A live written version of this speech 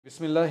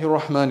Bismillahir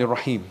Rahmanir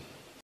Rahim.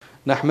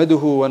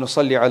 Nahmaduhu wa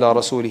nusalli ala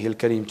rasulihil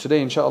kareem. Today,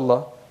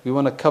 inshallah, we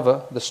want to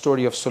cover the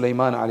story of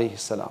Sulaiman alayhi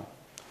salam.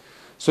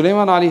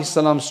 Sulaiman alayhi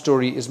salam's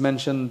story is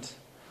mentioned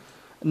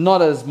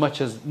not as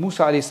much as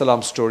Musa alayhi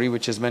salam's story,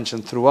 which is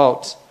mentioned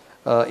throughout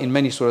in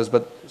many surahs,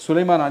 but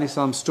Sulaiman alayhi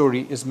salam's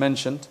story is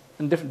mentioned,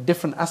 and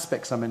different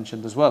aspects are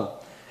mentioned as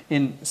well.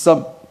 In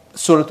some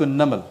Surah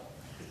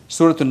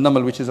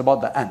An-Naml, which is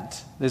about the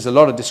ant. There's a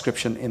lot of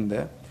description in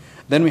there.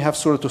 Then we have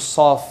Surah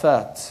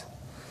As-Safat.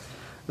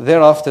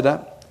 Thereafter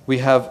that, we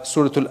have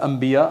Surah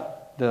Al-Anbiya,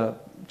 the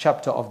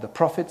chapter of the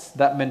prophets,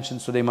 that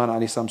mentions Sulaiman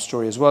alayhi salam's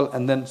story as well.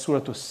 And then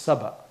Surah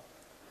As-Saba.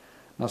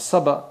 Now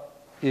Saba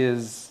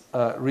is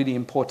a really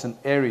important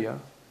area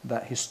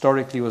that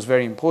historically was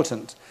very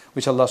important,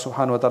 which Allah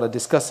subhanahu wa ta'ala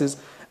discusses,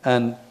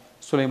 and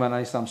Sulaiman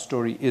alayhi salam's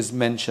story is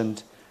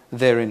mentioned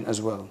therein as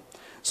well.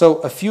 So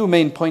a few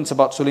main points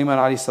about Sulaiman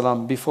alayhi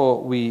salam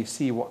before we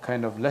see what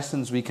kind of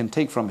lessons we can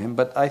take from him.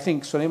 But I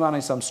think Sulaiman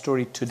alayhi salam's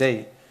story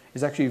today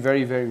is actually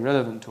very, very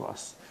relevant to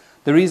us.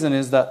 The reason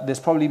is that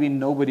there's probably been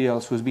nobody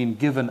else who's been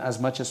given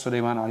as much as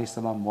Sulaiman alayhi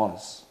salam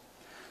was.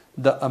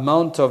 The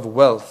amount of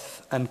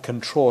wealth and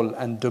control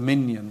and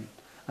dominion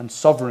and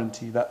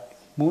sovereignty that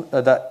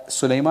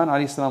Sulaiman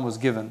alayhi salam was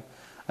given,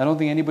 I don't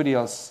think anybody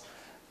else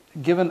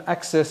given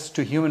access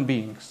to human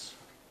beings.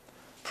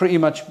 Pretty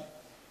much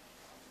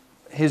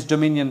his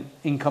dominion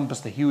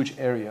encompassed a huge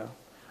area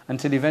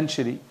until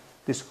eventually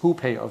this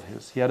Hupay of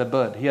his, he had a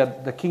bird. He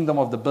had the kingdom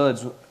of the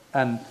birds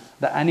and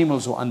the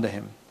animals were under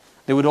him.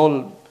 They would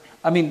all,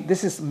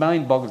 this is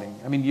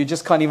mind-boggling. You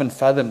just can't even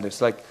fathom this.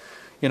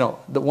 The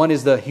one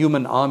is the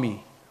human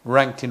army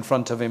ranked in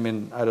front of him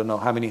in, I don't know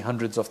how many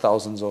hundreds of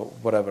thousands or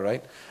whatever,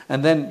 right?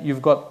 And then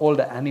you've got all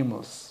the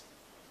animals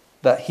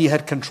that he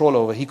had control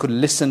over. He could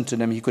listen to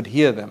them, he could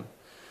hear them.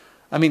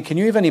 Can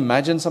you even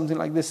imagine something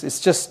like this?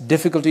 It's just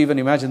difficult to even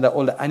imagine that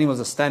all the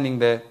animals are standing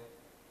there,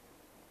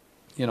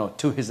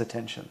 to his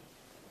attention.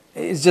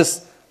 It's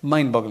just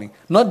mind-boggling.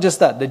 Not just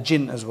that, the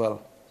jinn as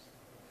well.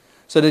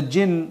 So the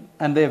jinn,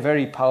 and they're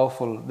very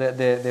powerful,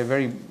 they're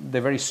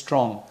very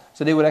strong.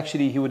 So he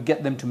would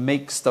get them to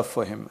make stuff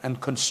for him and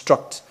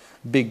construct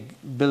big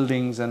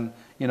buildings and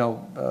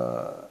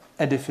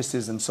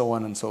edifices and so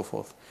on and so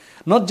forth.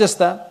 Not just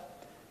that,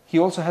 he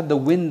also had the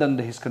wind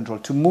under his control.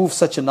 To move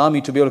such an army,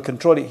 to be able to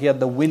control it, he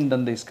had the wind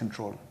under his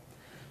control.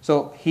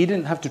 So he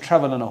didn't have to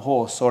travel on a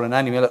horse or an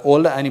animal,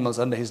 all the animals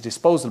under his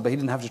disposal, but he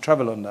didn't have to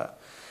travel on that.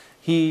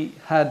 He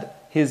had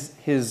his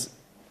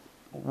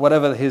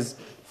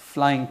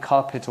flying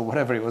carpet or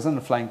whatever, it wasn't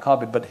a flying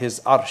carpet, but his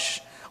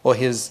arsh or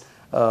his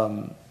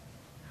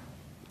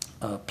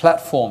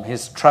platform,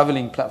 his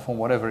traveling platform,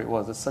 whatever it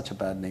was. It's such a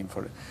bad name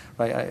for it,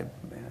 right?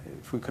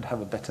 If we could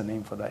have a better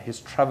name for that, his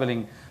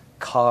traveling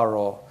car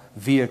or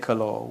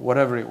vehicle or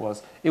whatever it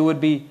was, it would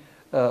be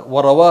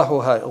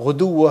وَرَوَاهُهَا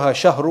غُدُوُّهَا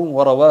شَهْرٌ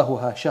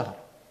وَرَوَاهُهَا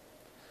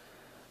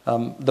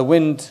شَهْرٌ. The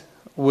wind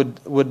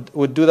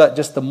would do that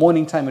just the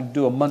morning time, would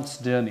do a month's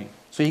journey.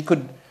 So he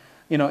could,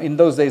 in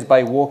those days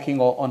by walking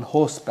or on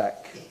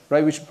horseback,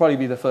 right, which would probably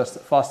be the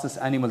fastest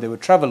animal they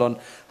would travel on.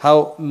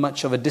 How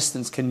much of a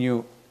distance can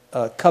you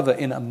cover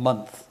in a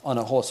month on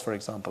a horse, for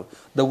example?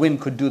 The wind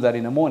could do that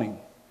in the morning,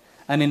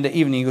 and in the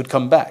evening you would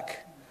come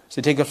back. So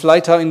you take a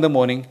flight out in the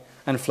morning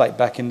and flight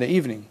back in the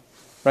evening,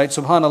 right?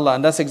 Subhanallah.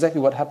 And that's exactly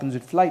what happens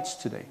with flights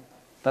today.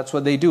 That's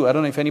what they do. I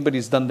don't know if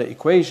anybody's done the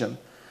equation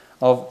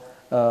of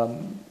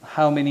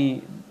how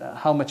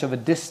much of a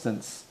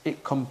distance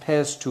it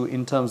compares to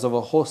in terms of a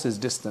horse's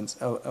distance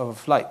of a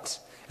flight.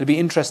 It'll be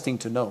interesting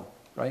to know,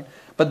 right?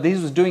 But he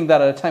was doing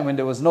that at a time when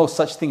there was no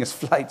such thing as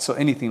flights or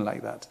anything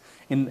like that.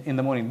 In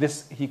the morning,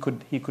 he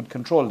could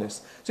control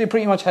this. So he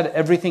pretty much had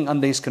everything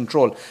under his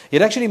control. He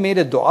had actually made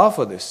a dua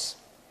for this.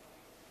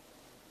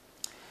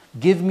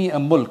 Give me a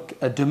mulk,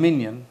 a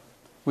dominion,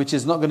 which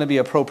is not going to be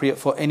appropriate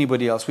for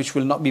anybody else, which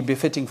will not be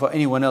befitting for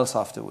anyone else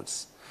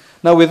afterwards.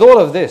 Now with all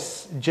of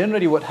this,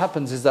 generally what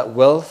happens is that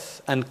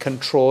wealth and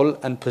control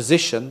and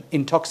position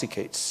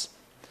intoxicates.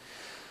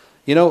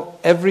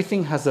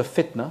 Everything has a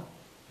fitna,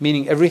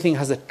 meaning everything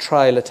has a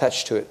trial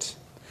attached to it.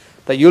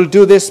 That you'll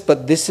do this,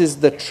 but this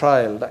is the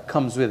trial that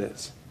comes with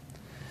it.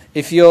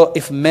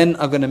 If men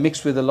are going to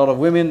mix with a lot of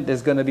women,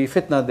 there's going to be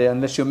fitna there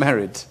unless you're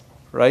married,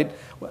 right?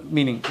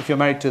 Meaning if you're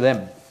married to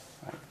them.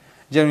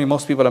 Generally,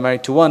 most people are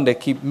married to one, they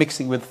keep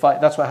mixing with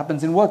five. That's what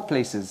happens in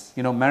workplaces.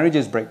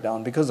 Marriages break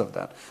down because of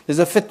that. There's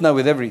a fitna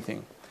with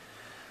everything.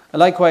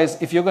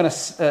 Likewise, if you're going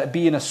to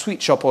be in a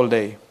sweet shop all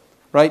day,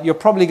 right, you're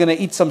probably going to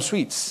eat some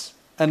sweets.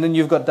 And then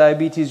you've got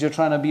diabetes, you're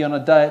trying to be on a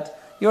diet.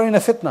 You're in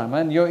a fitna,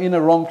 man. You're in a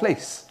wrong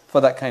place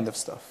for that kind of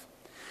stuff.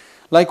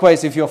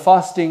 Likewise, if you're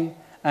fasting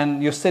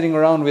and you're sitting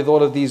around with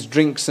all of these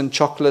drinks and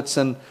chocolates,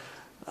 and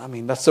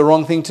that's the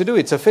wrong thing to do.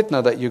 It's a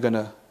fitna that you're going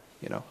to,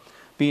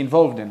 be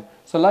involved in.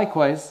 So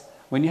likewise,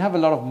 when you have a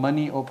lot of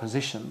money or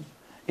position,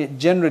 it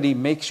generally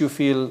makes you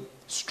feel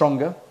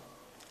stronger,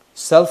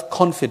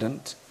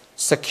 self-confident,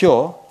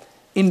 secure,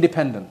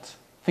 independent.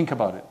 Think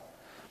about it.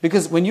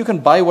 Because when you can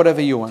buy whatever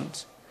you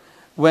want,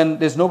 when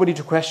there's nobody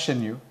to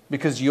question you,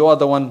 because you are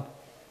the one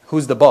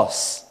who's the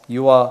boss?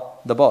 You are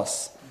the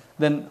boss.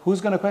 Then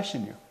who's going to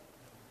question you?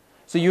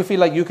 So you feel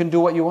like you can do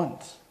what you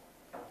want.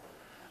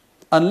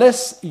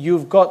 Unless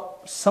you've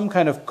got some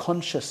kind of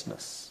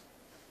consciousness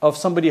of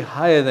somebody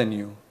higher than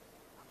you,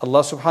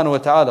 Allah subhanahu wa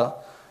ta'ala,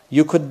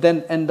 you could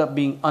then end up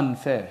being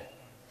unfair,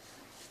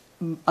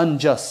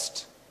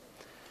 unjust,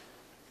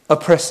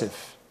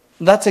 oppressive.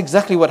 That's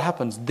exactly what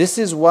happens. This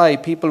is why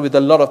people with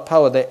a lot of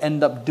power, they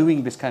end up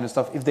doing this kind of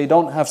stuff if they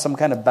don't have some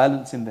kind of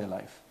balance in their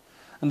life.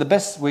 And the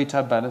best way to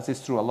have balance is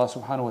through Allah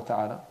subhanahu wa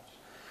ta'ala.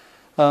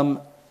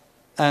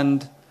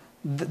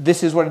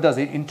 This is what it does.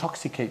 It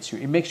intoxicates you.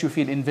 It makes you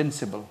feel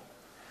invincible.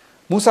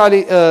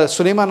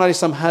 Sulaiman alayhi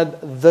salam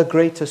had the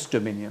greatest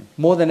dominion,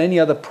 more than any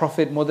other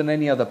prophet, more than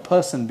any other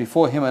person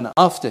before him and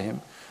after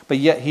him, but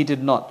yet he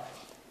did not.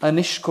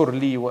 Anishkur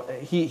li,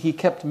 he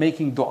kept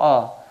making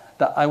dua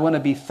that I want to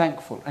be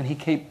thankful, and he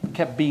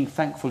kept being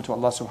thankful to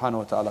Allah subhanahu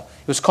wa ta'ala.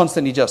 He was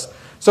constantly just.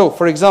 So,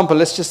 for example,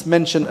 let's just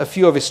mention a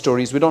few of his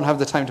stories. We don't have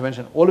the time to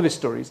mention all of his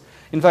stories.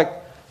 In fact,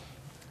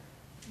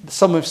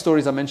 some of his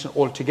stories are mentioned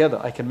all together.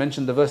 I can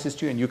mention the verses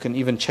to you, and you can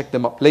even check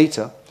them up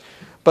later.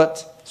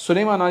 But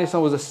Sulaiman alayhi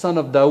salam was the son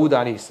of Dawood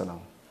alayhi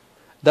salam.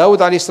 Dawood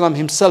alayhi salam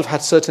himself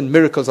had certain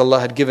miracles Allah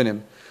had given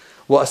him.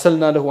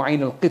 وَأَسَلْنَا لَهُ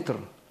عَيْنَ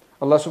الْقِطْرِ.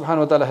 Allah subhanahu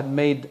wa ta'ala had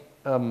made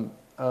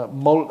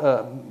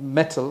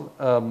metal,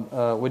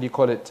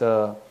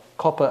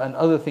 copper and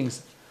other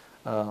things.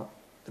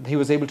 He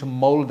was able to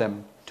mold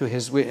them to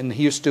his way, and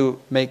he used to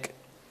make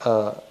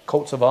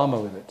coats of armor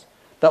with it.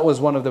 That was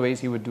one of the ways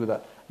he would do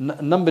that.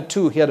 Number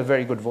two, he had a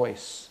very good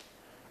voice,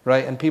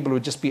 right? And people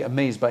would just be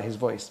amazed by his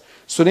voice.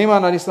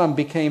 Sulaiman alayhi salam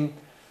became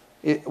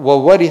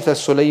وَوَرِثَ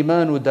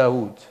سُلَيْمَانُ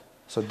دَاوُدَ.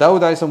 So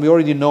Dawood alayhi salam, we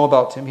already know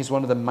about him. He's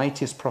one of the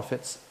mightiest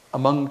prophets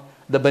among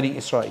the Bani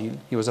Israel.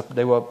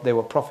 They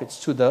were prophets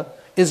to the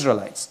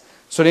Israelites.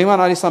 Sulaiman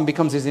alayhi salam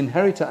becomes his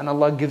inheritor, and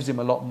Allah gives him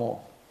a lot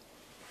more.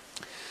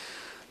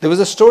 There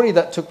was a story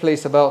that took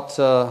place about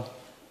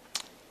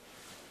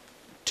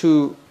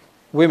two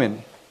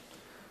women.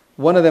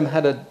 One of them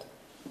had a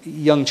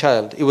young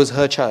child. It was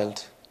her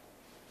child.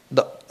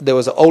 There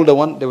was an older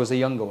one, there was a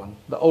younger one.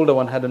 The older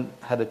one hadn't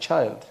had a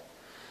child.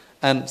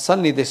 And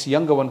suddenly this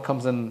younger one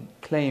comes and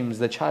claims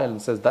the child and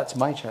says, that's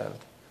my child.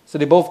 So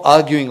they're both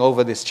arguing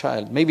over this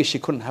child. Maybe she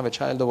couldn't have a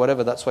child or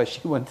whatever, that's why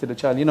she wanted a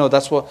child. You know,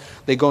 that's what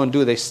they go and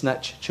do. They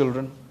snatch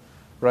children,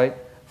 right,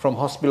 from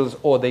hospitals,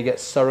 or they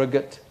get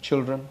surrogate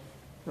children,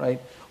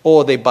 right?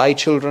 Or they buy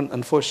children,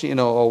 unfortunately, you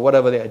know, or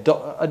whatever. They're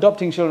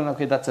adopting children,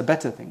 okay, that's a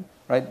better thing,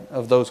 right,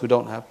 of those who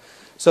don't have.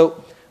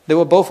 So they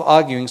were both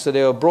arguing, so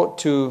they were brought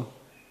to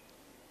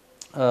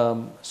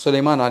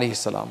Sulaiman alayhi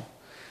salam.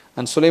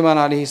 And Sulaiman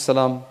alayhi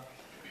salam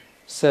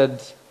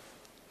said,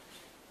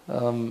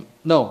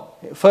 no,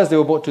 first they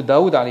were brought to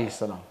Dawood alayhi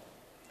salam.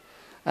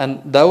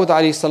 And Dawood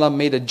alayhi salam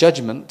made a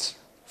judgment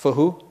for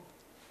who?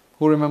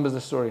 Who remembers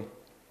the story?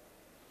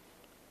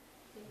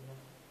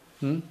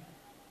 Well,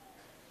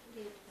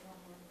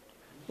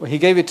 he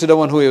gave it to the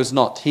one who he was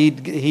not. He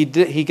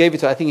gave it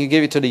to, I think he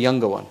gave it to the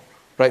younger one,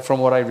 right, from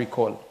what I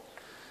recall.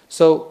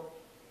 So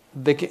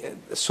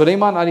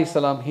Sulaiman alayhi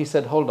salam, he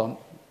said, hold on.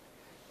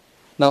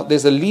 Now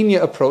there's a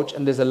linear approach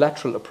and there's a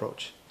lateral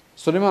approach.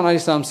 Sulaiman alayhi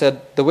salam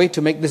said, the way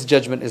to make this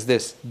judgment is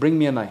this: bring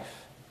me a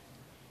knife.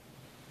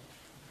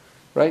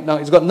 Right? Now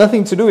it's got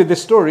nothing to do with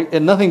this story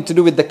and nothing to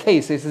do with the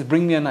case. He says,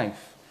 bring me a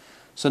knife.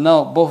 So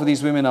now both of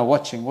these women are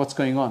watching what's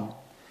going on.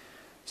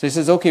 So he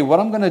says, okay, what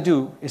I'm going to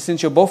do is,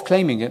 since you're both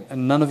claiming it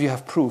and none of you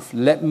have proof,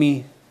 let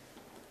me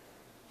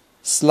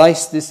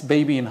slice this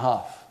baby in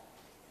half.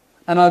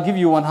 And I'll give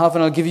you one half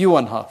and I'll give you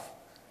one half.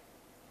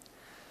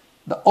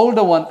 The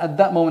older one at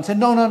that moment said,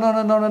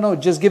 no,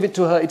 just give it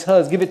to her. It's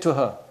hers, give it to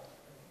her.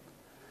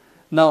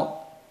 Now,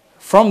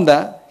 from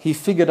that, he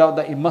figured out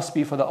that it must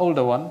be for the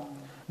older one,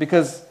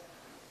 because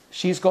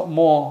she's got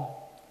more.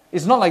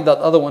 It's not like that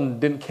other one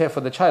didn't care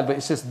for the child, but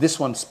it's just this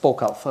one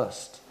spoke out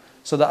first.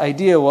 So the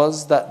idea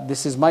was that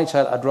this is my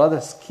child. I'd rather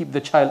keep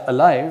the child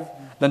alive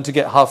than to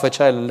get half a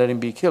child and let him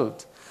be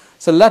killed.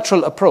 It's a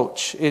lateral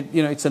approach.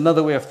 It's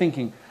another way of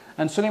thinking.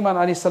 And Sulaiman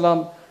alayhi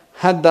salam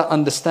had that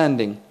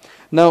understanding.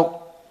 Now,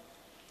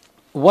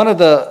 one of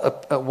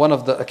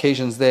the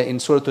occasions there in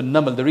Surah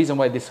An-Naml, the reason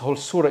why this whole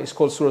surah is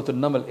called Surah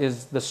An-Naml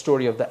is the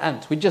story of the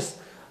ant.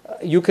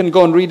 You can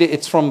go and read it.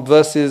 It's from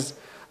verses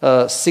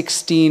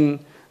 16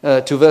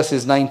 to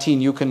verses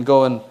 19. You can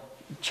go and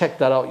check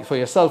that out for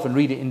yourself and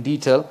read it in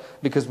detail,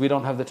 because we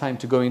don't have the time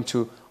to go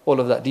into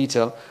all of that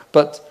detail.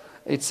 But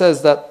it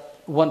says that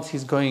once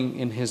he's going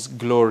in his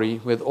glory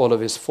with all of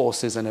his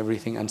forces and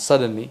everything, and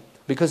suddenly,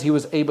 because he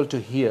was able to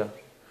hear.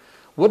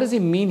 What does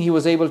it mean he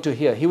was able to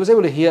hear? He was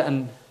able to hear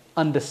and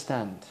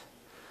understand.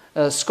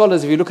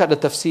 Scholars, if you look at the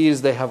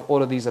tafsirs, they have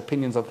all of these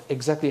opinions of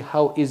exactly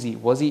how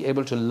was he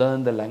able to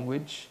learn the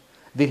language?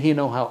 Did he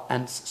know how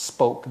ants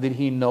spoke? Did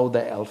he know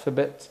the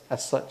alphabet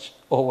as such,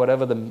 or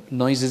whatever the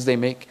noises they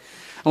make?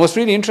 And what's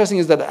really interesting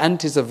is that the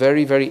ant is a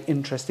very, very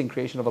interesting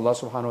creation of Allah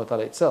subhanahu wa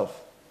ta'ala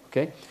itself.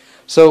 Okay?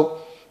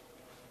 So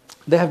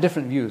they have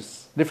different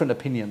views, different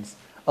opinions.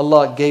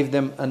 Allah gave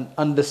them an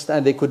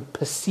understand. They could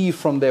perceive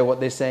from there what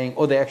they're saying,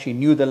 or they actually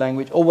knew the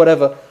language, or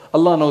whatever.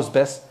 Allah knows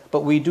best,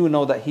 but we do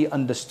know that he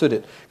understood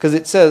it. Because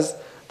it says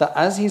that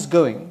as he's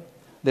going,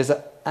 there's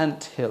an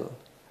ant hill,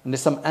 and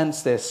there's some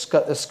ants there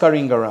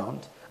scurrying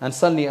around. And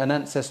suddenly an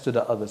ant says to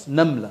the others,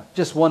 Namla,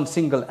 just one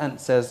single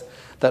ant says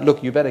that,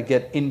 look, you better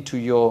get into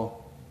your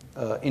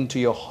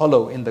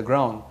hollow in the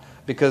ground,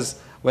 because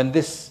when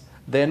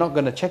they're not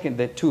going to check it,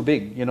 they're too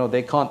big,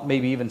 they can't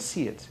maybe even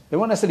see it. They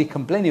weren't necessarily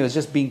complaining, it was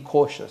just being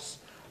cautious.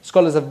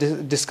 Scholars have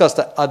discussed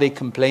that, are they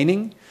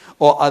complaining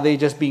or are they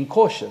just being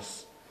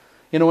cautious?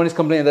 When it's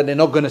complaining that they're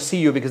not going to see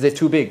you because they're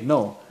too big.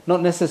 No,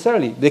 not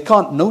necessarily. They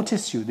can't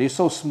notice you, they're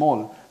so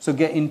small. So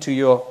get into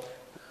your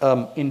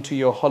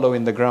hollow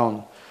in the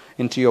ground,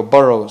 into your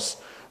burrows.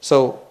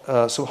 So,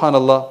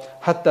 subhanallah,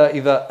 حتى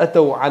إذا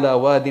أتوا على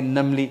واد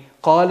النمل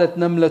قالت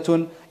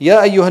نملة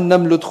يا أيها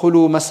النمل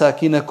ادخلوا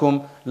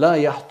مساكنكم لا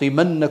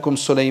يحطمنكم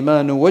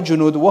سليمان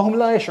وجنود وهم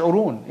لا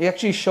يشعرون. It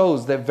actually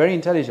shows they're very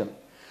intelligent.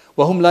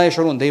 وهم لا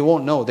يشعرون. They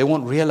won't know. They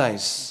won't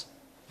realize.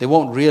 They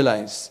won't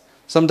realize.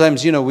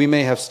 Sometimes, we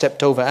may have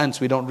stepped over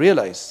ants. We don't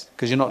realize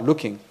because you're not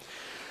looking.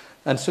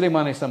 And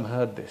Sulaiman ﷺ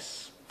heard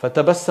this.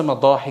 فَتَبَسَّمَ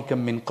ضَاحِكًا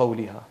مِّن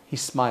قَوْلِهَا. He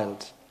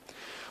smiled.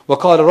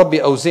 وَقَالَ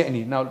رَبِّ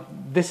أَوْزِعْنِي. Now,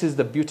 this is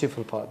the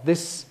beautiful part.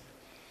 This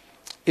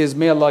is,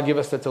 may Allah give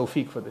us the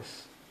tawfiq for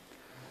this.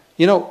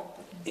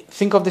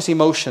 Think of this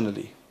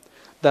emotionally.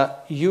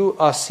 That you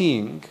are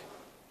seeing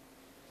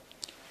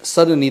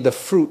suddenly the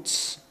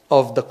fruits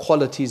of the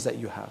qualities that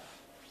you have.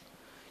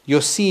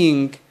 You're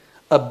seeing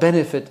a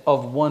benefit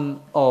of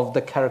one of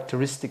the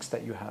characteristics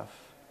that you have.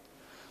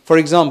 For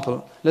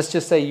example, let's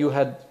just say you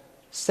had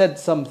said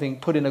something,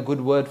 put in a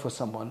good word for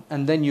someone,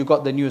 and then you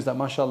got the news that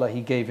mashallah,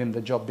 he gave him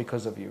the job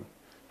because of you.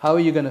 How are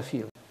you going to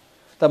feel?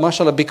 That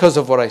mashallah, because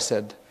of what I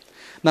said.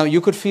 Now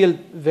you could feel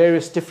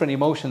various different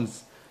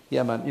emotions.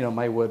 Yeah man,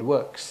 my word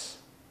works.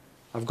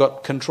 I've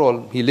got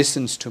control. He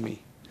listens to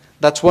me.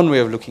 That's one way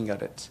of looking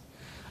at it.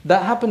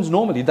 That happens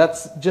normally.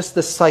 That's just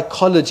the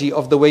psychology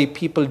of the way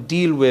people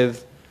deal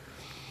with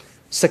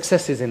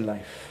successes in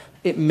life.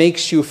 It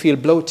makes you feel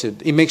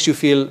bloated. It makes you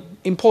feel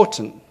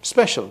important,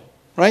 special,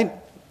 right?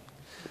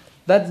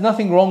 There's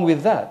nothing wrong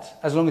with that,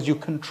 as long as you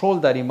control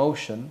that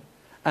emotion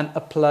and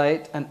apply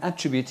it and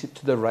attribute it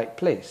to the right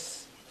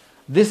place.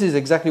 This is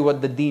exactly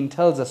what the deen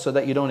tells us, so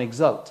that you don't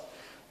exult.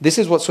 This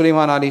is what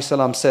Sulaiman alayhi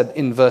salam said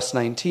in verse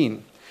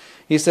 19.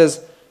 He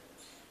says,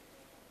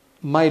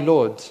 my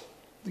Lord,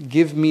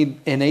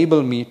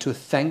 enable me to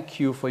thank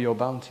you for your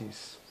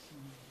bounties,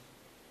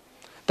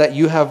 that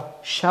you have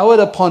showered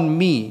upon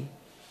me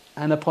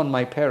and upon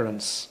my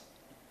parents,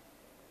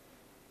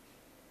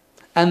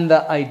 and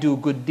that I do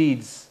good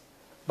deeds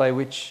by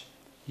which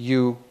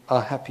you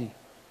are happy,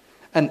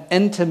 and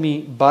enter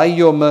me by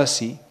your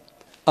mercy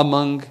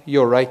among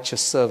your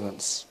righteous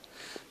servants.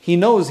 He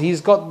knows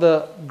he's got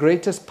the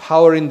greatest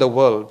power in the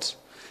world.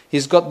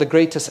 He's got the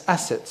greatest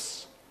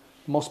assets,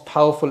 most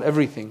powerful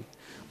everything.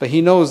 But he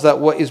knows that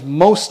what is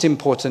most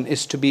important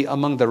is to be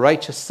among the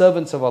righteous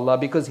servants of Allah,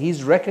 because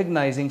he's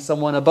recognizing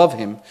someone above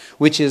him,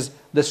 which is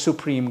the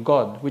supreme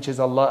God, which is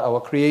Allah,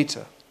 our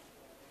creator.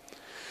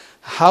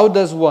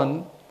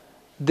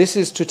 This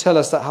is to tell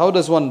us that how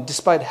does one,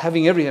 despite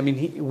having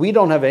everything, we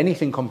don't have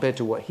anything compared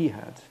to what he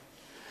had.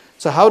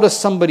 So how does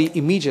somebody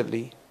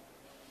immediately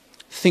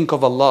think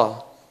of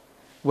Allah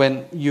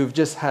when you've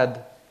just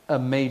had a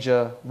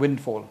major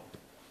windfall,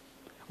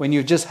 when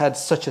you've just had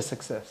such a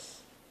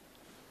success?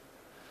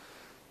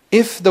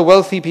 If the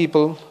wealthy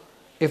people,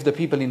 if the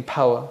people in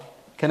power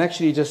can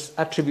actually just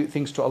attribute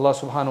things to Allah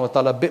subhanahu wa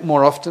ta'ala a bit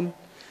more often,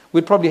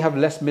 we'd probably have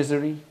less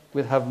misery,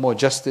 we'd have more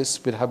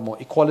justice, we'd have more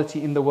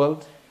equality in the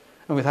world,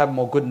 and we'd have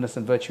more goodness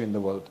and virtue in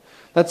the world.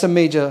 That's a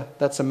major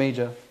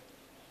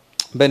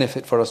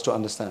benefit for us to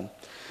understand.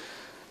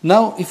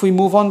 Now, if we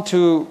move on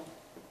to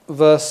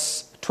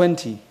verse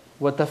 20,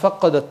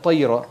 وَتَفَقَّدَ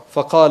الطَّيْرَ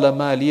فَقَالَ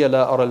مَا لِيَ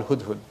لَا أَرَى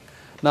الْهُدْهُدْ.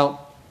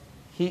 Now,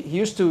 he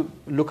used to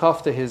look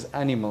after his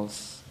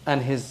animals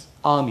and his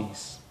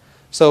armies.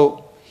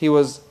 So he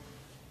was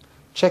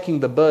checking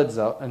the birds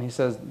out, and he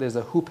says there's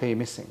a hoopoe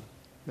missing.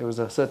 There was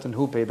a certain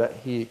hoopoe that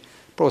he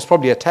was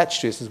probably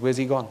attached to. He says, where's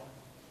he gone?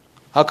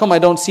 How come I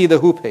don't see the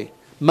hoopoe?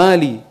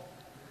 Mali,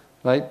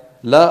 right?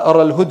 La ara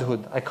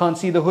al-hudhud. I can't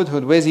see the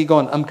hudhud. Where's he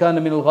gone? Am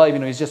kana min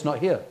al-ghaib. He's just not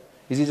here.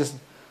 Is he just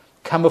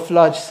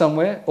camouflaged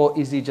somewhere, or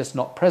is he just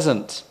not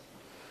present?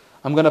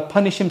 I'm going to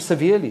punish him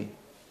severely,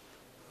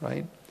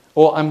 right?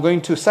 Or I'm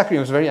going to sacrifice him. He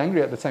was very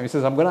angry at the time. He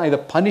says, I'm going to either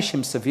punish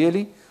him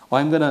severely, or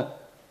I'm going to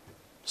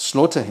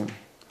slaughter him,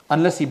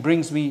 unless he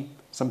brings me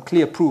some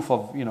clear proof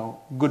of,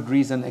 good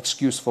reason,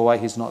 excuse for why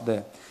he's not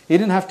there. He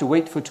didn't have to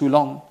wait for too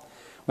long,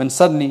 when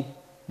suddenly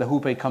the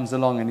hoopoe comes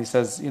along and he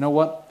says, you know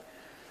what?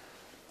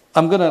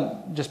 I'm going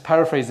to just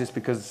paraphrase this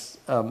because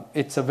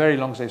it's a very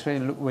long story.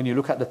 When you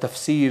look at the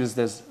tafsirs,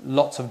 there's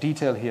lots of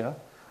detail here,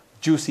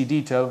 juicy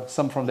detail,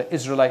 some from the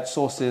Israelite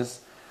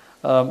sources,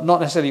 not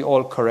necessarily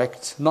all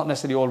correct, not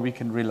necessarily all we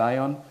can rely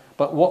on,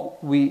 but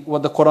what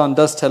the Quran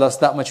does tell us,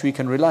 that much we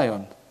can rely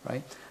on,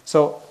 right?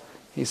 So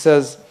he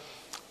says,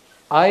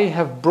 I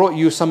have brought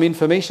you some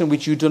information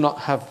which you do not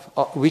have,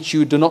 which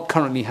you do not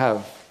currently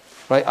have.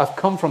 Right? I've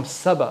come from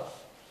Saba.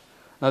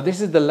 Now this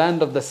is the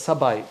land of the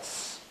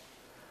Sabites.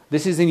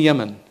 This is in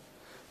Yemen.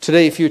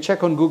 Today, if you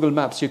check on Google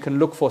Maps, you can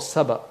look for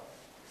Saba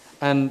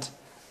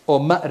or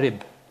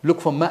Ma'rib.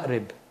 Look for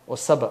Ma'rib or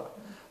Saba.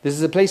 This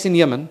is a place in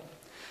Yemen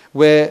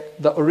where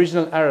the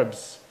original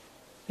Arabs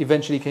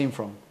eventually came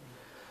from.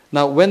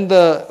 Now, when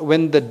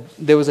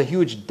there was a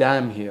huge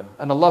dam here,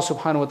 and Allah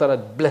subhanahu wa ta'ala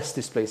blessed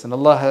this place, and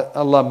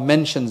Allah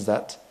mentions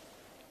that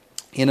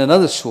in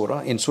another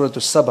surah, in Surah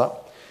As-Saba,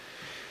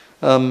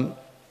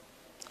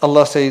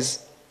 Allah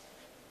says,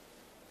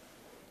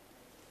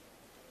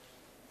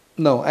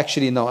 no, I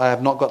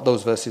have not got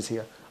those verses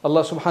here.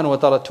 Allah subhanahu wa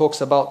ta'ala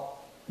talks about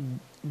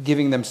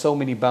giving them so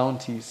many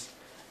bounties.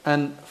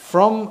 And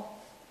from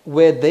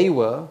where they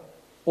were,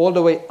 all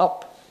the way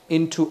up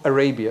into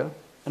Arabia,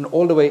 and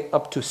all the way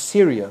up to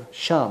Syria,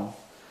 Sham,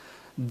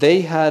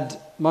 they had,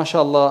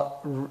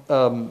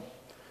 mashallah,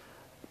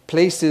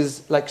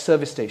 places like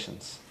service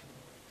stations.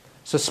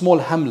 So small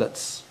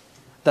hamlets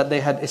that they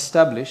had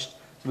established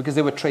because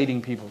they were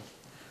trading people.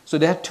 So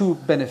they had two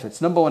benefits.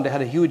 Number one, they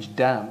had a huge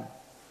dam,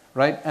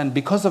 right? And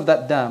because of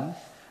that dam,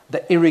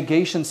 the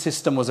irrigation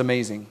system was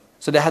amazing.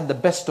 So they had the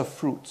best of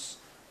fruits.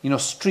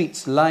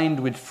 Streets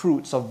lined with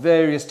fruits of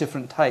various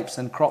different types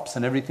and crops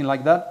and everything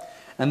like that.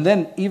 And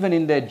then even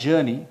in their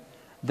journey,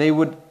 they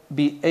would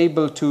be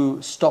able to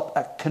stop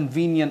at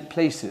convenient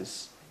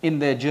places in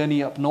their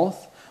journey up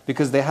north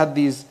because they had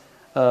these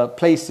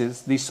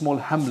places, these small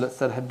hamlets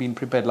that had been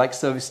prepared like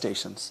service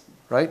stations,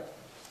 right?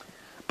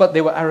 But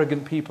they were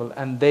arrogant people,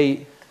 and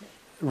they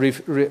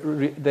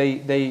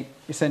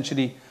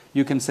essentially,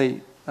 you can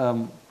say,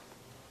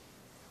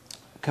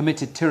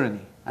 committed tyranny.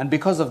 And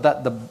because of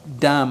that, the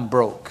dam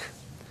broke.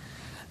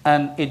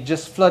 And it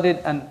just flooded,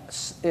 and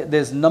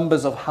there's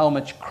numbers of how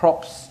much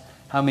crops,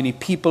 how many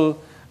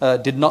people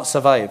did not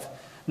survive.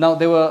 Now,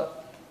 there were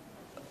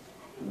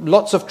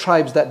lots of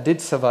tribes that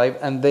did survive,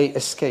 and they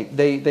escaped.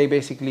 They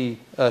basically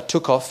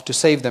took off to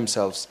save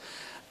themselves.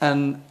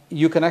 And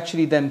you can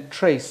actually then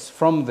trace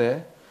from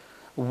there,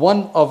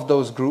 one of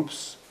those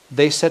groups,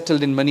 they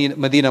settled in Medina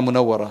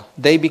Munawwara.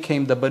 They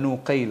became the Banu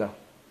Qayla.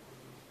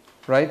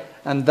 Right?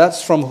 And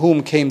that's from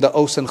whom came the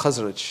Aus and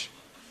Khazraj.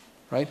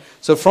 Right?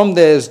 So from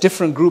there's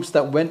different groups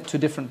that went to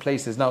different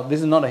places. Now,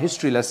 this is not a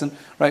history lesson,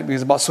 right?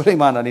 Because it's about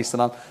Sulaiman alayhi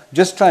salam.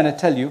 Just trying to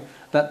tell you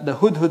that the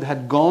Hudhud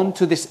had gone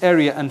to this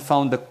area and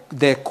found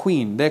their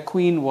queen. Their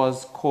queen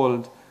was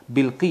called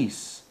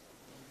Bilqis.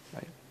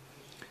 Right?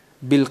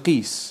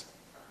 Bilqis.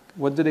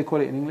 What do they call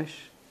it in English?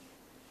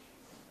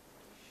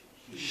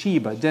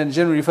 Sheba.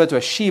 Generally referred to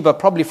as Sheba,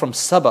 probably from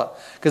Saba.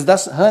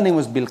 Because her name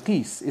was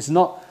Bilqis. It's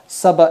not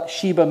Saba,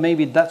 Sheba,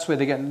 maybe that's where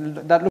they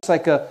get. That looks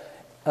like a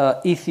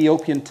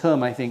Ethiopian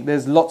term, I think.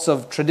 There's lots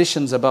of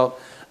traditions about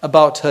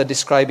her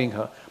describing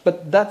her.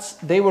 But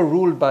they were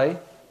ruled by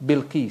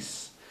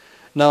Bilqis.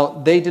 Now,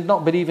 they did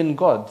not believe in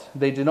God.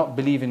 They did not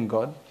believe in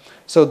God.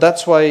 So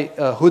that's why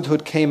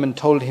Hudhud came and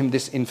told him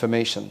this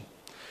information.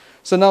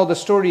 So now the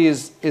story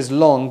is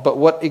long, but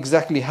what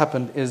exactly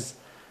happened is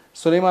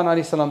Sulaiman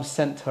alayhi salam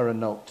sent her a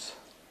note.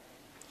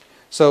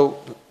 So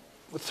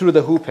through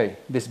the hupay,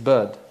 this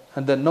bird.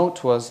 And the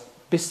note was,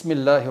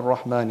 Bismillahir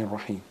Rahmanir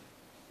Rahim.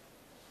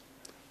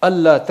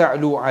 Allah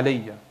ta'lu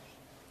alayya.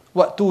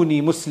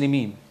 Wa'tuni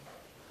muslimin.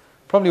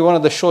 Probably one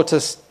of the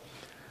shortest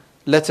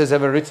letters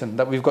ever written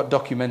that we've got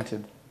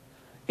documented.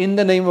 In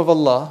the name of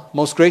Allah,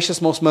 most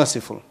gracious, most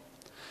merciful.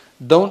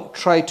 Don't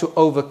try to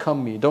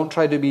overcome me. Don't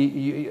try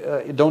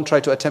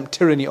to attempt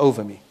tyranny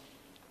over me.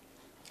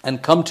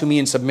 And come to me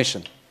in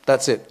submission.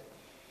 That's it.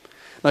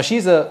 Now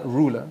she's a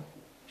ruler.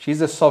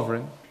 She's a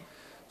sovereign.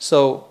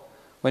 So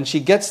when she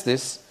gets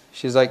this,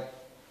 she's like,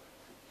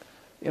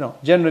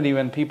 generally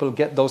when people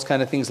get those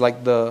kind of things,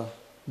 like the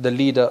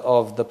leader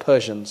of the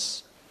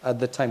Persians at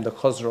the time, the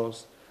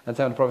Khosrows, at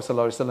the time of the Prophet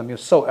ﷺ, he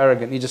was so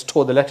arrogant, he just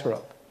tore the letter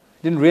up.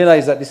 He didn't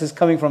realize that this is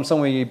coming from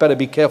somewhere, you better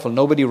be careful.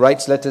 Nobody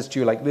writes letters to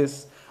you like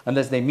this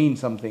unless they mean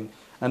something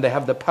and they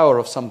have the power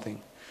of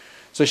something.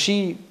 So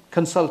she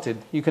consulted.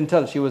 You can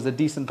tell she was a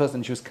decent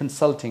person. She was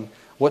consulting.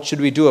 What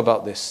should we do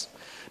about this?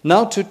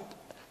 Now,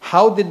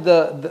 how did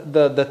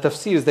the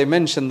tafsirs, they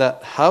mention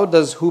that, how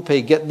does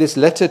Hupay get this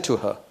letter to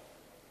her?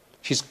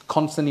 She's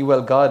constantly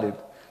well guarded.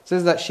 It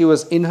says that she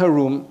was in her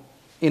room,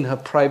 in her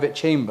private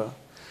chamber,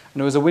 and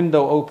there was a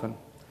window open.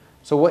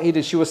 So what he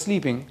did, she was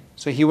sleeping,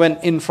 so he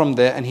went in from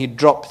there and he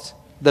dropped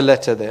the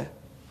letter there,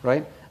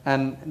 right?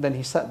 And then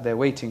he sat there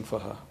waiting for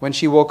her. When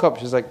she woke up,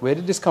 she's like, where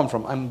did this come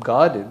from? I'm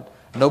guarded.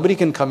 Nobody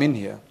can come in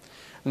here.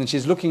 And then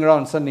she's looking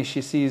around, suddenly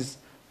she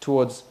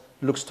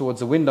looks towards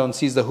the window and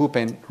sees the hoop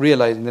and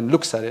realizes, and then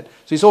looks at it.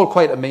 So it's all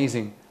quite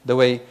amazing the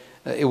way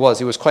it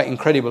was. It was quite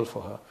incredible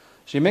for her.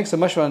 She makes a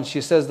mashwara and she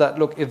says that,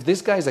 look, if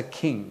this guy is a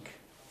king,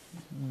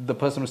 the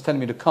person who's telling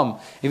me to come,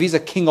 if he's a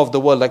king of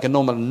the world, like a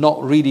normal,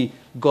 not really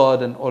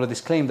God and all of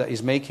this claim that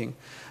he's making,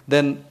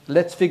 then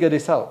let's figure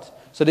this out.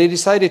 So they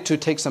decided to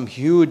take some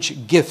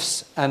huge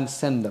gifts and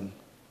send them.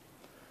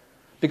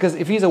 Because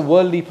if he's a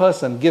worldly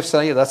person, gifts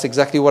are, yeah, that's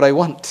exactly what I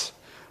want.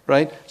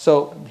 right?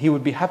 So he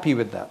would be happy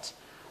with that.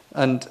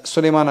 And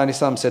Sulaiman alayhi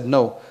salam said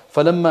no.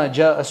 فَلَمَّا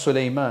جَاءَ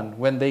سُلَيْمَانَ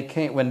When they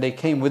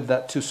came with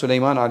that to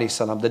Sulaiman alayhi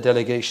salam, the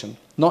delegation,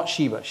 not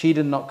Sheba, she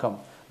did not come,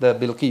 the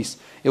Bilqis,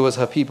 it was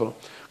her people.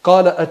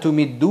 قَالَ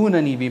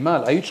أَتُمِدُّونَنِي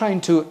بِمَالٍ Are you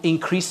trying to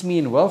increase me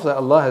in wealth, that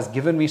Allah has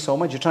given me so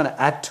much? You're trying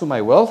to add to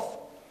my wealth?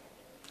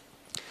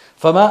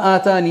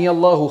 فَمَا آتَانِيَ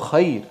اللَّهُ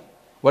خَيْرٍ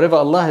Whatever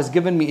Allah has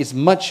given me is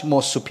much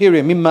more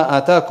superior.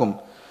 مِمَّا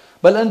آتَاكُمْ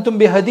بَلْ أَنْتُمْ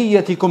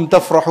بِهَدِيَّتِكُمْ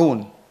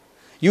تَفْرَحُونَ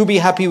You be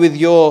happy with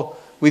your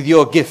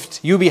gift.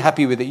 You be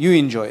happy with it. You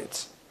enjoy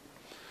it.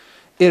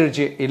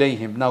 Irji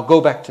ilayhim. Now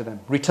go back to them.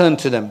 Return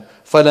to them.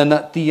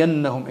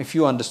 فَلَنَأْتِيَنَّهُمْ If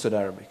you understood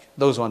Arabic.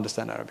 Those who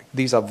understand Arabic.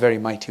 These are very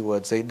mighty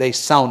words. They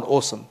sound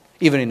awesome.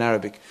 Even in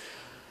Arabic.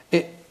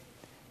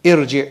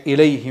 Irji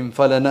ilayhim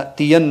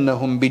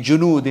فَلَنَأْتِيَنَّهُمْ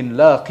بِجُنُودٍ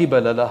لَا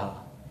قِبَلَ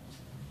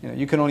لَهَا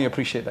You can only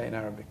appreciate that in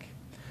Arabic.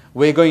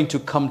 We're going to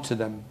come to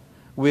them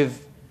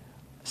with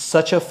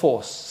such a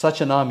force, such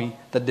an army,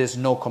 that there's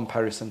no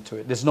comparison to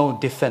it. There's no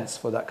defense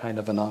for that kind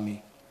of an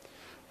army.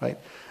 Right?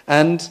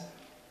 And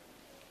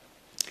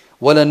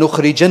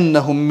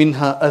وَلَنُخْرِجَنَّهُمْ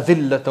مِنْهَا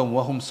أَذِلَّةً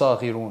وَهُمْ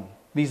صَاغِرُونَ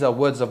These are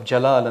words of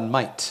jalal and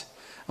might.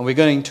 And we're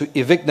going to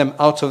evict them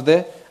out of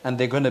there, and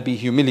they're going to be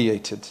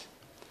humiliated.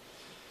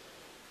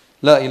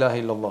 La ilaha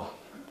illallah.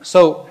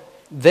 So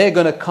they're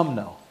going to come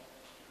now.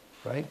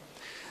 Right?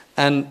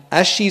 And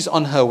as she's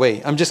on her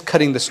way, I'm just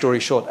cutting the story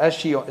short. As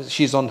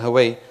she's on her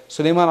way,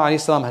 Sulaiman alayhi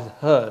salam had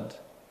heard,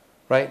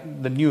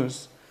 right, the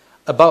news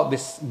about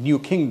this new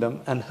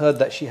kingdom, and heard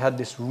that she had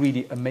this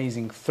really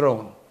amazing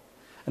throne.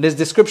 And there's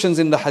descriptions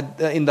in the hadith,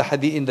 in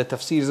the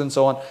tafsirs and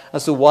so on,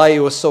 as to why it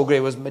was so great.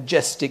 It was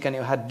majestic, and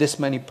it had this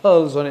many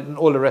pearls on it, and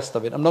all the rest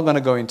of it. I'm not going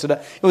to go into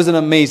that. It was an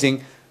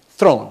amazing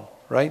throne,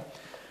 right?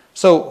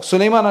 So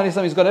Sulaiman alayhi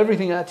salam, he's got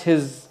everything at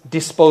his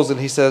disposal.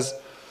 He says,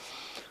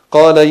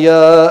 قال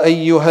يا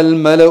أيها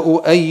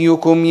الملأ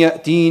أيكم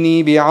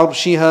يأتيني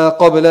بعرشها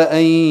قبل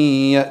أن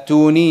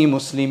يأتوني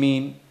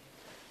مسلمين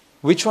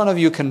Which one of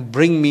you can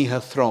bring me her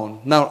throne?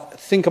 Now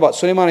think about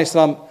Sulaiman alayhi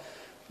salam.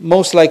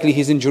 Most likely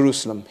he's in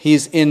Jerusalem.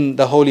 He's in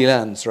the Holy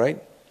Lands,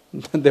 right?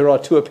 There are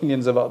two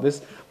opinions about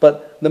this,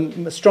 but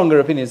the stronger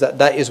opinion is that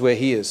that is where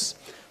he is.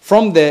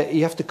 From there,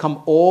 you have to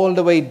come all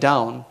the way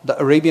down the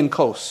Arabian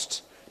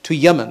coast to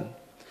Yemen,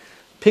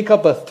 pick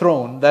up a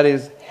throne that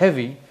is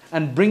heavy,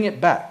 and bring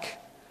it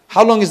back.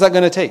 How long is that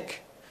going to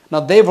take? Now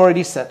they've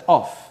already set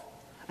off.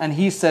 And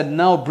he said,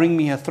 now bring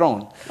me a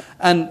throne.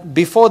 And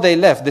before they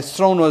left, this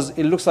throne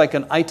it looks like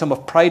an item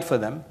of pride for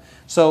them.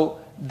 So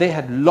they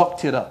had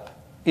locked it up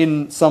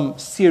in some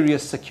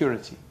serious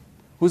security.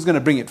 Who's going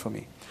to bring it for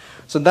me?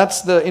 So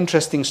that's the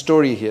interesting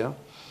story here.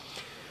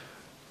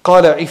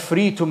 قال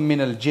عفريت من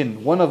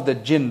الجن One of the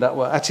jinn that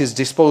were at his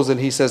disposal,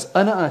 he says,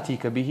 أنا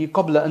آتيك به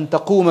قبل أن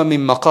تقوم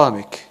من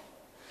مقامك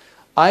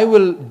I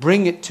will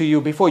bring it to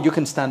you before you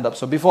can stand up.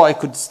 So before I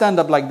could stand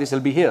up like this,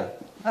 it'll be here.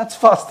 That's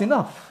fast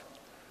enough.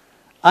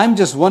 I'm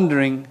just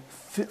wondering,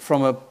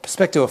 from a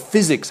perspective of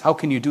physics, how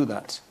can you do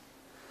that?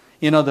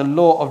 You know, the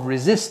law of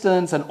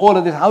resistance and all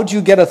of this. How do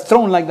you get a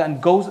throne like that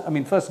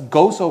and first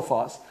go so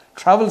fast,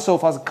 travel so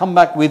fast, come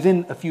back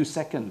within a few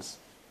seconds?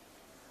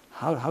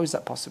 How is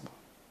that possible?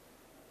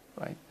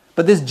 Right?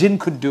 But this jinn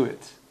could do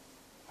it.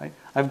 Right?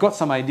 I've got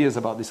some ideas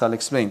about this. I'll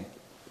explain.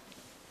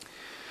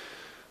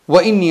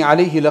 وَإِنِّي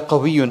عَلَيْهِ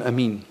لَقَوِيٌّ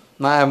أَمِينٌ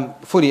Now I am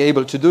fully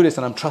able to do this,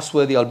 and I'm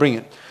trustworthy, I'll bring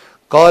it.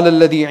 قَالَ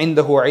الَّذِي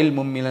عِنْدَهُ عِلْمٌ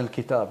مِّنَ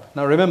الْكِتَابِ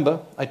Now remember,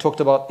 I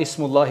talked about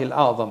Ismullah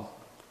al-A'zam,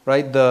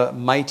 right? The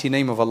mighty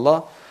name of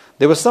Allah.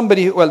 There was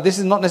somebody this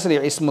is not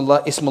necessarily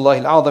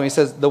Ismullah al-A'zam. He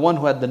says, the one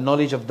who had the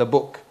knowledge of the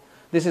book.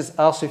 This is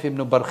Asif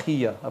ibn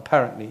Barkhiyya,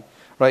 apparently,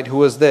 right? Who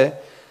was there.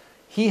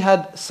 He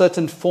had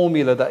certain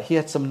formula, that he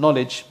had some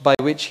knowledge by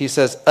which he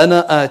says,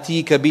 أَنَا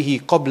آتِيكَ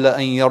بِهِ قَبْلَ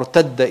أَن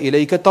يَرْتَدَّ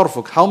إِلَيْكَ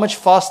طَرْفُكَ How much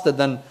faster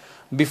than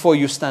before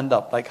you stand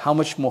up? Like how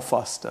much more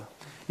faster?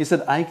 He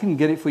said, I can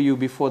get it for you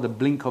before the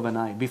blink of an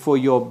eye, before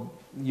your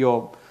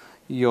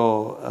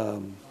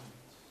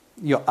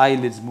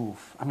eyelids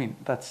move. I mean,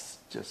 that's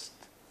just,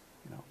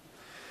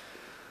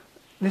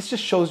 This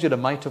just shows you the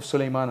might of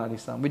Sulaiman alayhi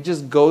salam. It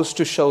just goes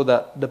to show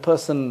that the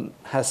person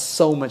has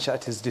so much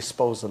at his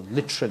disposal,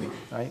 literally,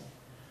 right?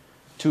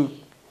 To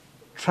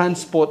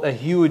transport a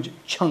huge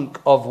chunk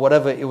of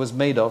whatever it was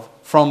made of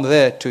from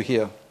there to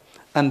here.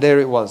 And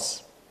there it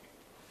was.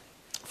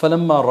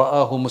 فَلَمَّا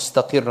رَآهُ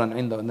مُسْتَقِرًّا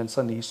عِنْدَهُ And then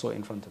suddenly he saw it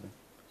in front of him.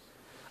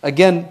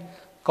 Again,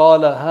 قَالَ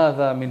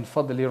هَذَا مِنْ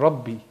فَضْلِ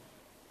رَبِّي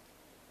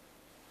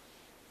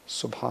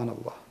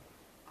Subhanallah.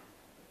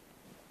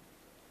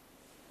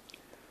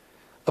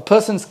 A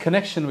person's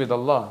connection with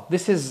Allah,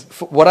 this is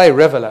what I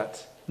revel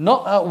at.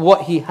 Not at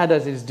what he had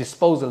at his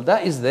disposal,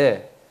 that is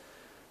there.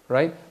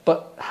 Right?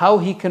 But how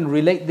he can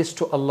relate this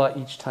to Allah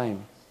each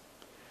time.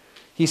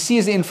 He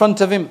sees it in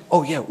front of him.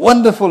 Oh yeah,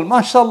 wonderful.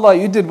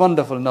 MashaAllah, you did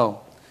wonderful.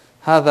 No.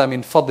 هَذَا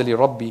مِنْ فَضْلِ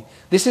رَبِّي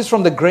This is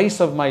from the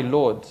grace of my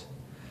Lord.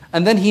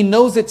 And then he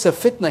knows it's a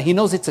fitna. He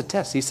knows it's a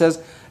test. He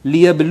says,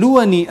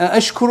 لِيَبْلُوَنِي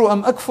أَأَشْكُرُ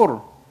أَمْ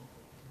أَكْفُرُ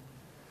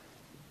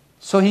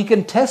So he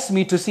can test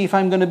me to see if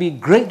I'm going to be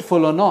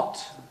grateful or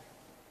not.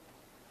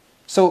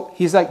 So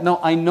he's like, no,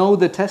 I know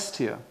the test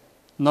here.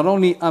 Not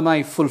only am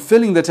I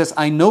fulfilling the test,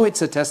 I know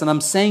it's a test and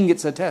I'm saying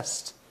it's a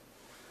test.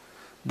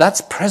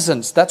 That's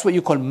presence. That's what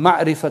you call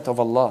ma'rifat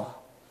of Allah.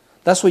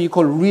 That's what you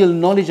call real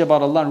knowledge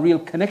about Allah and real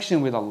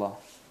connection with Allah.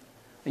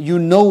 You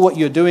know what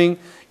you're doing.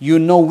 You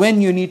know when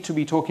you need to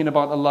be talking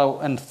about Allah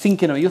and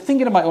thinking of it. You're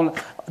thinking about Allah.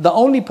 The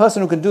only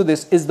person who can do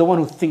this is the one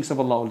who thinks of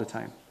Allah all the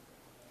time.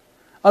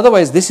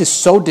 Otherwise, this is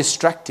so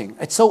distracting.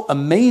 It's so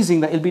amazing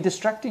that it'll be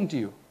distracting to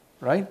you,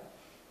 right?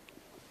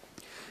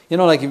 You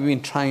know, like if you've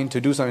been trying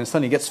to do something and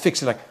suddenly it gets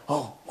fixed, you're like,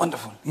 oh,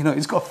 wonderful. You know,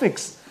 it's got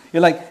fixed.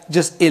 You're like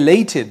just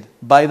elated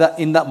by that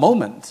in that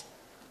moment.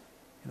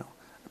 You know,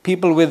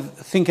 people with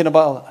thinking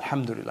about,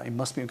 alhamdulillah, it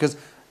must be, because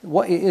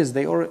what it is,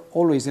 they are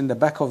always in the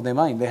back of their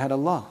mind, they had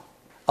Allah.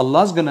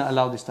 Allah's going to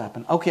allow this to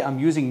happen. Okay, I'm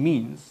using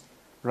means,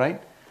 right?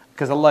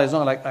 Because Allah is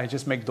not like, I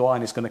just make dua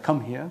and it's going to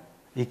come here.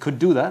 He could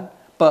do that,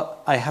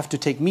 but I have to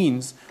take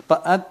means.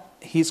 But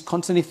he's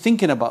constantly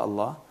thinking about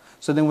Allah.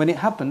 So then when it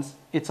happens,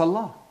 it's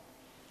Allah.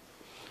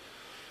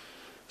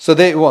 So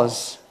there it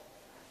was.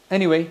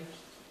 Anyway,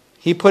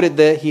 he put it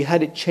there, he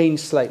had it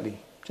changed slightly.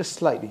 Just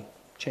slightly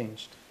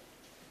changed.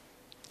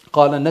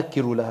 قَالَ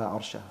نَكِّرُ لَهَا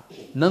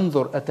عَرْشَهَا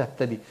نَنْظُرْ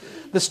أَتَهْتَدِي.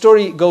 The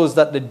story goes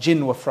that the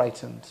jinn were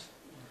frightened.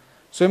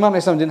 Sulaiman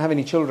a.s. didn't have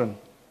any children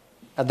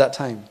at that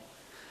time.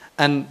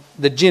 And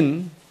the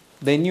jinn,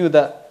 they knew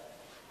that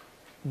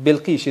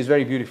Bilqis is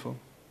very beautiful.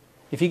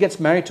 If he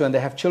gets married to her and they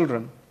have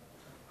children,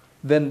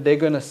 then they're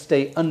going to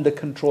stay under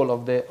control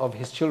of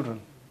his children.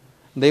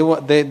 They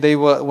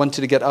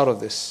wanted to get out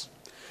of this.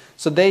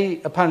 So they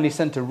apparently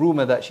sent a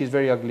rumor that she's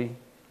very ugly.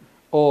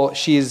 Or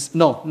she's,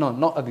 no,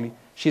 not ugly.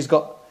 She's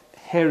got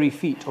hairy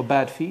feet or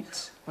bad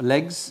feet or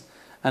legs.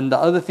 And the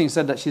other thing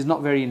said that she's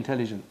not very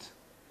intelligent.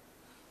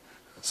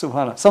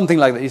 Subhanallah. Something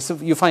like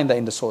that. You find that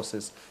in the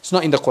sources. It's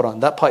not in the Quran.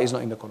 That part is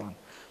not in the Quran.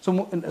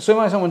 So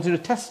Sulaiman wanted to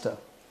test her.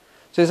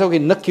 So he said, okay,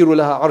 نَكِّرُ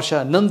لَهَا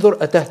عَرْشَهَا نَنْظُرْ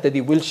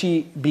أَتَهْتَدِي. Will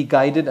she be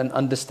guided and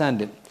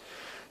understand it?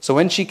 So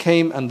when she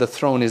came and the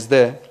throne is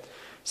there,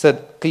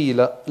 said,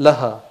 قِيلَ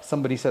لَهَا.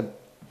 Somebody said,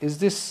 is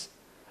this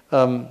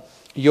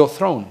your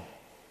throne?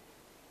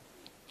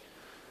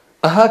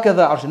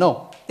 أَهَكَذَا عَرْشَ.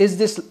 No.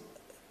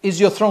 Is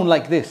your throne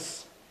like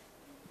this?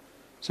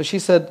 So she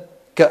said,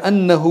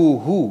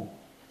 كَأَنَّهُ هُ.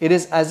 It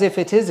is as if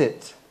it is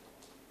it.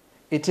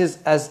 It is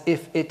as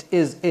if it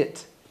is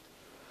it.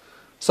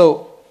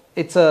 So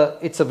it's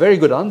a very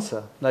good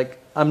answer. Like,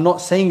 I'm not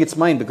saying it's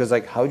mine because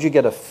like, how do you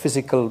get a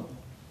physical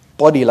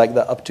body like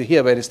that up to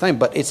here by this time?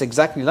 But it's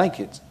exactly like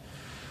it.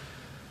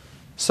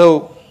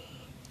 So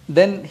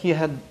then he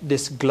had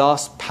this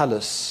glass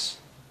palace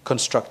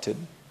constructed,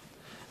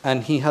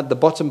 and he had the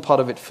bottom part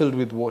of it filled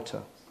with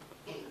water,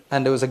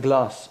 and there was a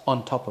glass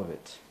on top of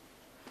it.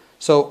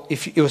 So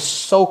if it was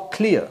so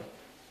clear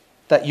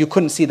that you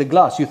couldn't see the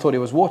glass, you thought it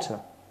was water.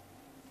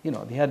 You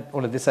know, he had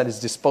all of this at his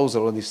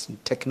disposal, all this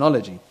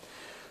technology.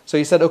 So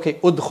he said, okay,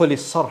 udkhuli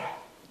sarh.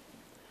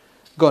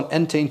 Go and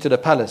enter into the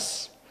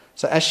palace.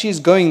 So as she's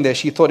going there,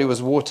 she thought it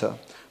was water.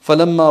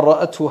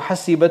 فَلَمَّا رَأَتْهُ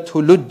حَسِبَتْهُ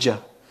لُجَّةً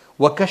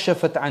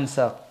وَكَشَفَتْ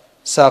عَنْ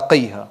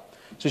سَاقَيْهَا.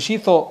 So she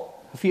thought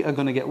her feet are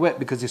going to get wet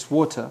because it's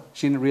water.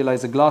 She didn't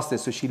realize the glass there,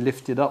 so she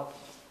lifted up.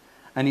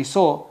 And he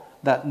saw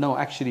that, no,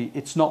 actually,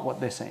 it's not what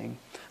they're saying.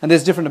 And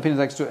there's different opinions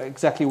as to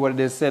exactly what it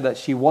is. Said that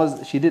she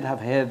did have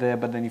hair there,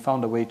 but then he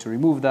found a way to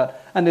remove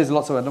that. And there's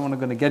lots of, I don't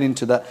want to get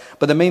into that.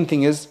 But the main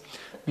thing is,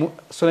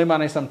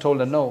 Sulaiman a.s. told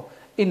her, no,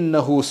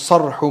 إِنَّهُ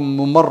صَرْحٌ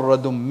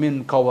مُمَرَّدٌ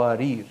مِّن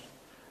قَوَارِيرٍ.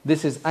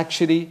 This is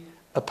actually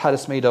a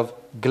palace made of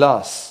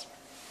glass.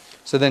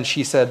 So then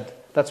she said,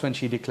 that's when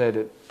she declared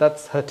it.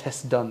 That's her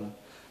test done.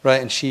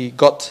 Right? And she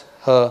got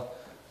her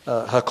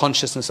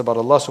consciousness about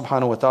Allah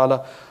subhanahu wa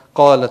ta'ala.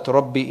 قالت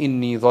ربي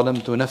إني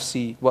ظلمت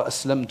نفسي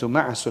وأسلمت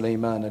مع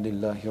سليمان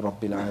لله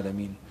رب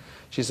العالمين.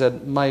 She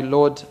said, my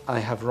Lord, I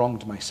have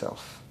wronged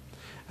myself.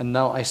 And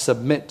now I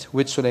submit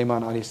with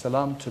Sulaiman alayhi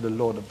salam to the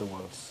Lord of the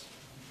worlds.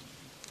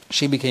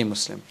 She became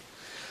Muslim.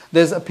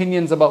 There's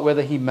opinions about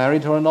whether he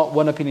married her or not.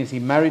 One opinion is he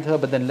married her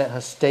but then let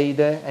her stay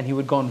there, and he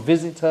would go and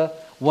visit her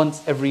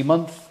once every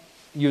month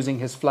using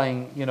his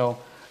flying,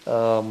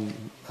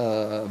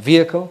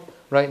 vehicle,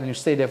 right? And you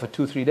stay there for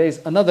 2-3 days.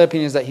 Another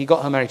opinion is that he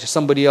got her married to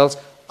somebody else.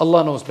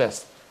 Allah knows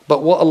best.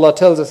 But what Allah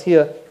tells us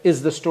here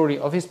is the story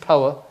of His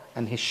power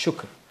and His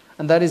shukr.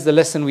 And that is the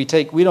lesson we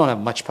take. We don't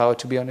have much power,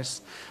 to be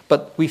honest,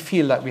 but we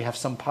feel like we have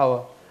some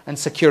power and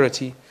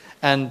security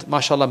and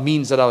mashallah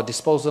means at our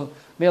disposal.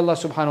 May Allah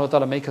subhanahu wa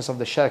ta'ala make us of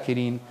the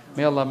shakireen.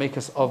 May Allah make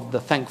us of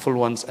the thankful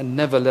ones and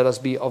never let us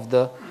be of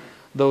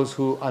those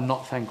who are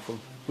not thankful.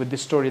 With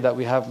this story that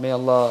we have, may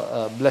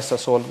Allah bless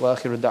us all. Wa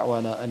akhiru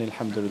da'wana anil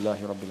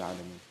hamdulillahi rabbil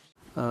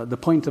alameen. The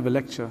point of a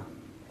lecture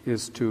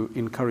is to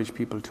encourage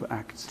people to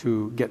act,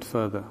 to get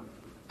further,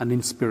 an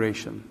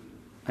inspiration,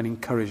 an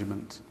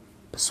encouragement,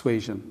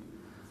 persuasion.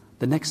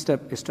 The next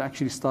step is to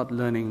actually start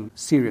learning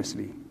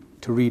seriously,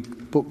 to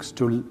read books,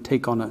 to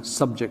take on a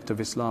subject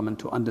of Islam and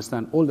to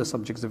understand all the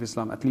subjects of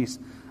Islam, at least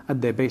at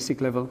their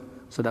basic level,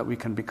 so that we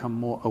can become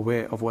more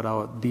aware of what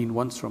our deen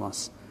wants from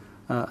us.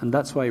 And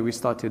that's why we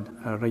started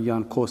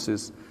Rayyan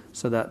courses,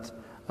 so that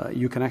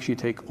you can actually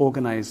take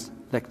organized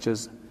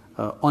lectures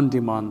on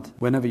demand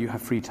whenever you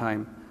have free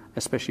time,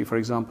 especially, for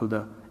example,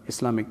 the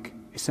Islamic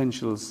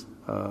Essentials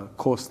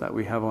course that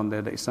we have on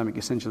there, the Islamic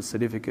Essentials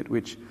Certificate,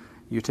 which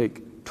you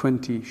take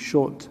 20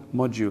 short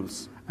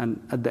modules,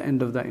 and at the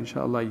end of that,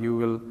 inshallah, you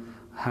will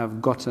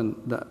have gotten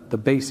the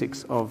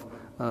basics of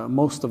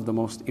most of the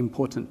most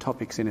important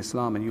topics in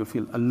Islam, and you'll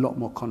feel a lot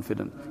more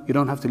confident. You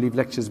don't have to leave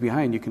lectures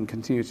behind. You can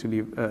continue to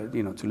leave,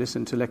 to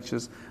listen to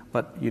lectures,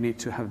 but you need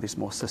to have this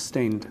more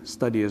sustained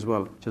study as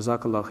well.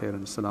 Jazakallah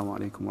khairan. Assalamu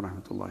alaikum wa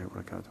rahmatullahi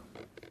wa barakatuh.